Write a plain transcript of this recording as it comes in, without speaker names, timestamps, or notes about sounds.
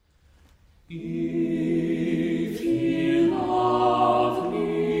If ye love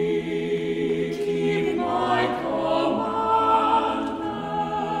me, keep my commandments,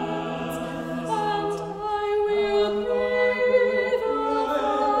 and I will pray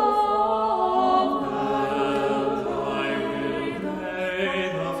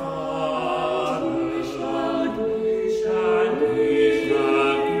the Father, and he shall give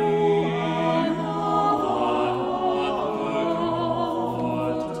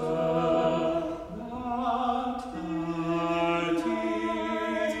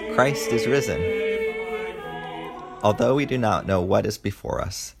Christ is risen. Although we do not know what is before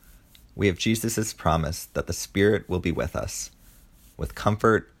us, we have Jesus' promise that the Spirit will be with us, with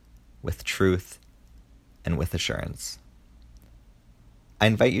comfort, with truth, and with assurance. I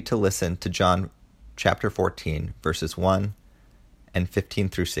invite you to listen to John chapter 14, verses 1 and 15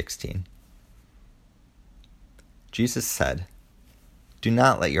 through 16. Jesus said, "Do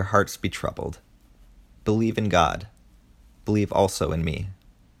not let your hearts be troubled. Believe in God. Believe also in me.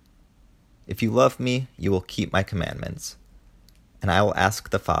 If you love me, you will keep my commandments, and I will ask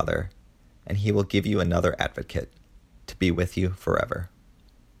the Father, and he will give you another advocate to be with you forever."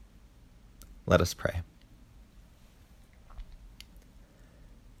 Let us pray.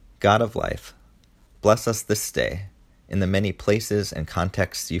 God of life, bless us this day in the many places and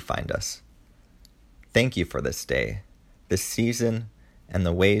contexts you find us. Thank you for this day, this season, and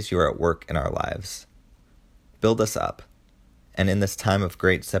the ways you are at work in our lives. Build us up, and in this time of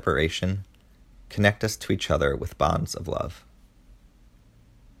great separation, connect us to each other with bonds of love.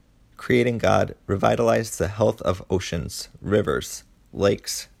 Creating God, revitalize the health of oceans, rivers,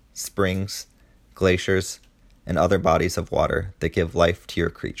 lakes, springs, glaciers, and other bodies of water that give life to your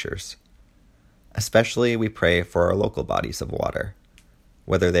creatures. Especially we pray for our local bodies of water,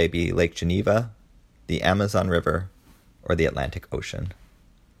 whether they be Lake Geneva, the Amazon River, or the Atlantic Ocean.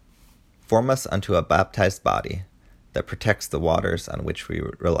 Form us unto a baptized body that protects the waters on which we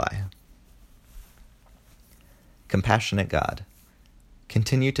rely. Compassionate God,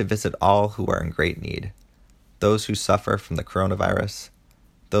 continue to visit all who are in great need, those who suffer from the coronavirus,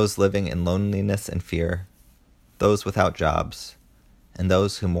 those living in loneliness and fear, those without jobs, and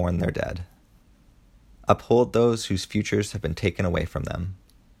those who mourn their dead. Uphold those whose futures have been taken away from them.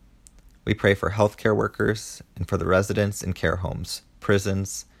 We pray for healthcare workers and for the residents in care homes,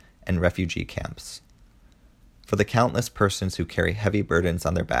 prisons, and refugee camps. For the countless persons who carry heavy burdens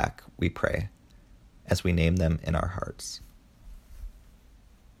on their back, we pray, as we name them in our hearts.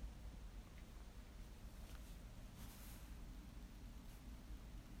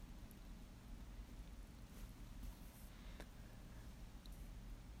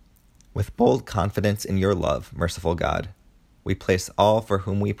 With bold confidence in your love, merciful God, we place all for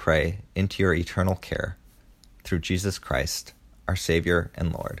whom we pray into your eternal care, through Jesus Christ, our Savior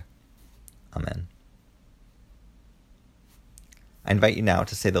and Lord. Amen. I invite you now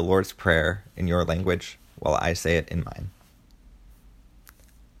to say the Lord's Prayer in your language while I say it in mine.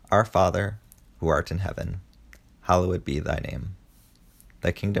 Our Father, who art in heaven, hallowed be thy name.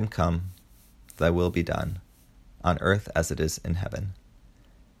 Thy kingdom come, thy will be done, on earth as it is in heaven.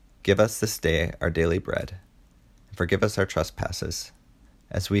 Give us this day our daily bread, and forgive us our trespasses,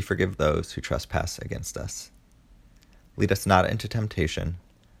 as we forgive those who trespass against us. Lead us not into temptation,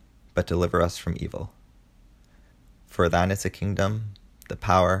 but deliver us from evil. For thine is the kingdom, the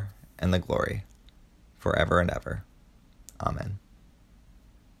power, and the glory, forever and ever. Amen.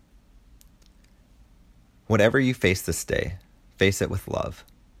 Whatever you face this day, face it with love.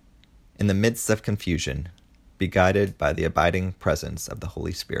 In the midst of confusion, be guided by the abiding presence of the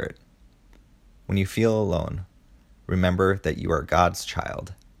Holy Spirit. When you feel alone, remember that you are God's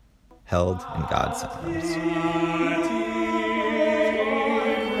child, held in God's arms.